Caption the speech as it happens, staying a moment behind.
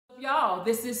Y'all,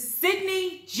 this is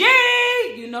Sydney G.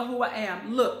 You know who I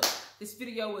am. Look, this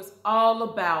video is all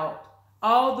about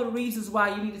all the reasons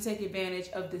why you need to take advantage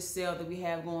of this sale that we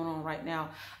have going on right now.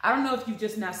 I don't know if you've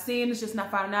just not seen this, just not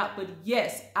finding out, but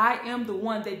yes, I am the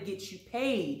one that gets you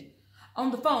paid on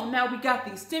the phone. Now, we got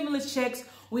these stimulus checks.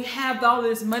 We have all of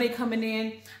this money coming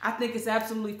in. I think it's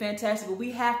absolutely fantastic, but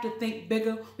we have to think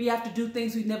bigger. We have to do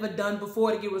things we've never done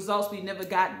before to get results we've never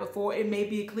gotten before. It may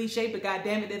be a cliche, but God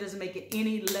damn it, that doesn't make it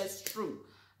any less true,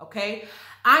 okay?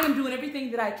 I am doing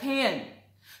everything that I can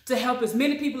to help as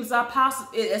many people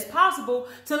as possible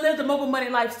to live the mobile money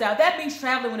lifestyle. That means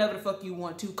traveling whenever the fuck you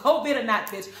want to. COVID or not,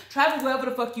 bitch. Travel wherever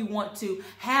the fuck you want to.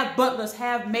 Have butlers,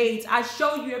 have maids. I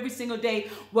show you every single day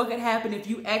what can happen if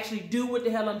you actually do what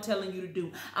the hell I'm telling you to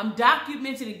do. I'm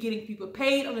documenting and getting people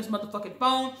paid on this motherfucking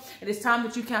phone, and it's time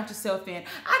that you count yourself in.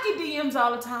 I get DMs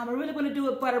all the time. I really want to do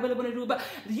it, but I really want to do it, but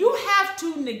you have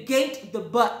to negate the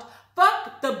but.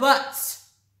 Fuck the buts.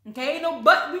 Okay? No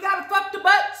but. We gotta fuck the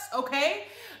buts. Okay?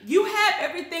 You have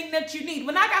everything that you need.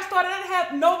 When I got started, I didn't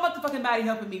have no motherfucking body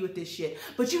helping me with this shit.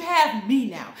 But you have me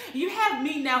now. You have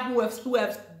me now who has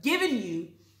given you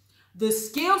the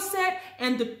skill set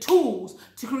and the tools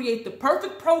to create the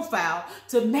perfect profile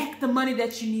to make the money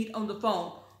that you need on the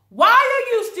phone. Why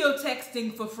are you still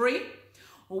texting for free?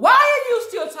 Why are you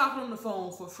still talking on the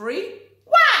phone for free?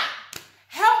 Why?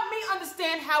 Help me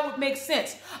understand how it makes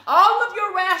sense. All of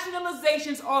your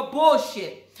rationalizations are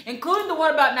bullshit, including the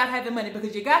one about not having money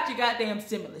because you got your goddamn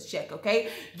stimulus check, okay?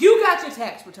 You got your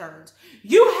tax returns.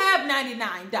 You have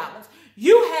 $99.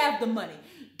 You have the money.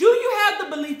 Do you have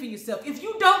the belief in yourself? If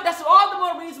you don't, that's all the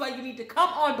more reason why you need to come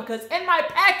on, because in my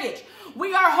package,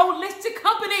 we are a holistic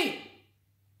company.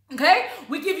 Okay?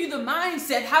 We give you the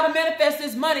mindset, how to manifest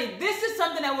this money. This is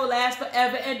something that will last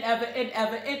forever and ever and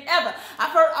ever and ever.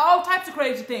 I've heard all types of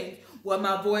crazy things. Well,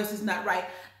 my voice is not right.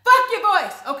 Fuck your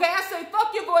voice, okay? I say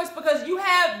fuck your voice because you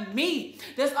have me.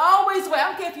 There's always a way. I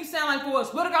don't care if you sound like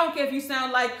Forrest Whitaker. I don't care if you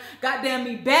sound like, goddamn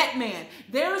me, Batman.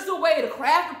 There's a way to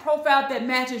craft a profile that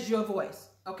matches your voice,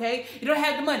 okay? You don't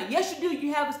have the money. Yes, you do.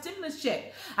 You have a stimulus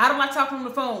check. I don't like talking on the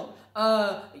phone.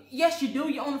 Yes, you do.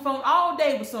 You're on the phone all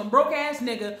day with some broke ass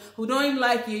nigga who don't even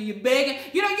like you. You're begging.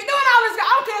 You know, you're doing all this.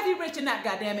 I don't care if you're rich or not,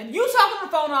 goddamn it. You talking on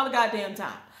the phone all the goddamn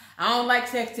time. I don't like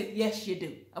texting. Yes, you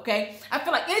do. Okay? I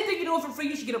feel like anything you're doing for free,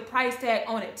 you should get a price tag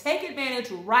on it. Take advantage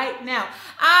right now.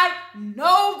 I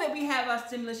know that we have our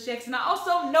stimulus checks, and I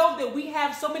also know that we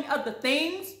have so many other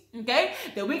things, okay,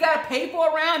 that we got to pay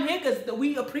for around here because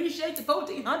we appreciate the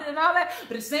 $1,400 and all that.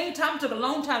 But at the same time, it took a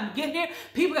long time to get here.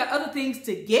 People got other things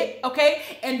to get, okay?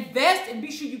 Invest and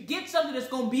be sure you get something that's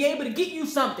going to be able to get you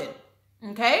something,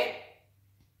 okay?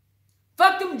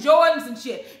 Fuck them Jordans and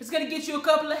shit. It's going to get you a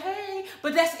couple of, hey,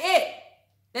 but that's it.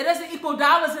 That doesn't equal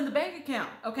dollars in the bank account,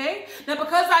 okay? Now,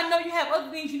 because I know you have other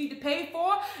things you need to pay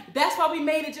for, that's why we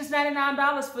made it just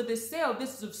 $99 for this sale.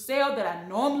 This is a sale that I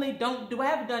normally don't do. I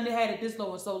haven't had it this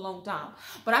low in so long time.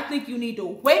 But I think you need to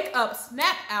wake up,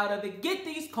 snap out of it, get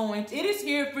these coins. It is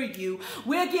here for you.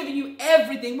 We're giving you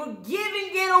everything. We're giving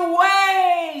it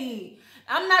away.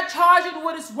 I'm not charging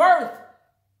what it's worth,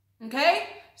 okay?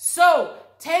 So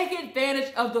take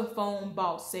advantage of the phone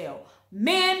boss sale.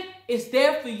 Men, it's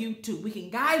there for you too. We can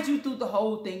guide you through the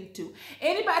whole thing too.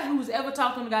 Anybody who's ever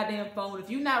talked on the goddamn phone, if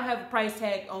you not have a price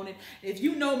tag on it, if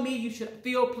you know me, you should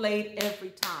feel played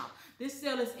every time. This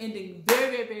sale is ending very,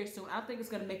 very, very soon. I think it's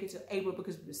going to make it to April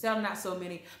because we're selling not so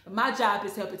many. But my job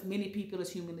is to help as many people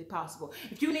as humanly possible.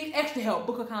 If you need extra help,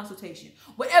 book a consultation.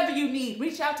 Whatever you need,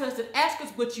 reach out to us and ask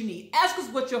us what you need. Ask us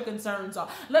what your concerns are.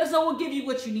 Let us know. We'll give you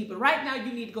what you need. But right now,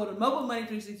 you need to go to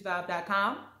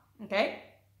mobilemoney365.com. Okay?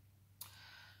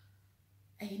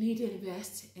 And you need to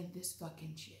invest in this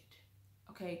fucking shit,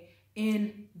 okay?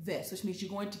 Invest, which means you're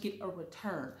going to get a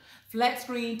return. Flat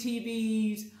screen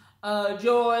TVs,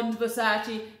 Jordan,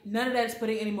 Versace, none of that is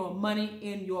putting any more money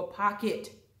in your pocket.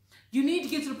 You need to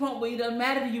get to the point where it doesn't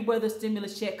matter to you whether the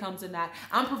stimulus check comes or not.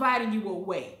 I'm providing you a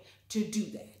way to do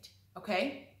that,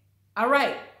 okay? All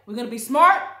right, we're going to be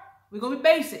smart. We're going to be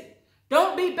basic.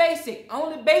 Don't be basic.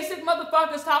 Only basic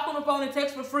motherfuckers talk on the phone and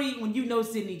text for free when you know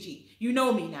Sydney G. You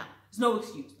know me now. There's no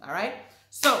excuse, all right?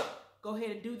 So go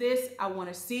ahead and do this. I want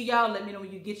to see y'all. Let me know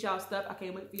when you get y'all stuff. I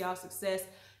can't wait for y'all success.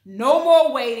 No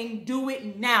more waiting. Do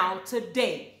it now,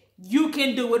 today. You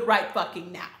can do it right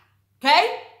fucking now,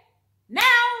 okay? Now,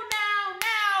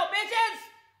 bitches.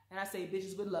 And I say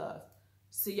bitches with love.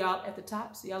 See y'all at the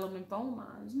top. See y'all on my phone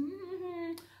lines.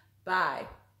 Bye.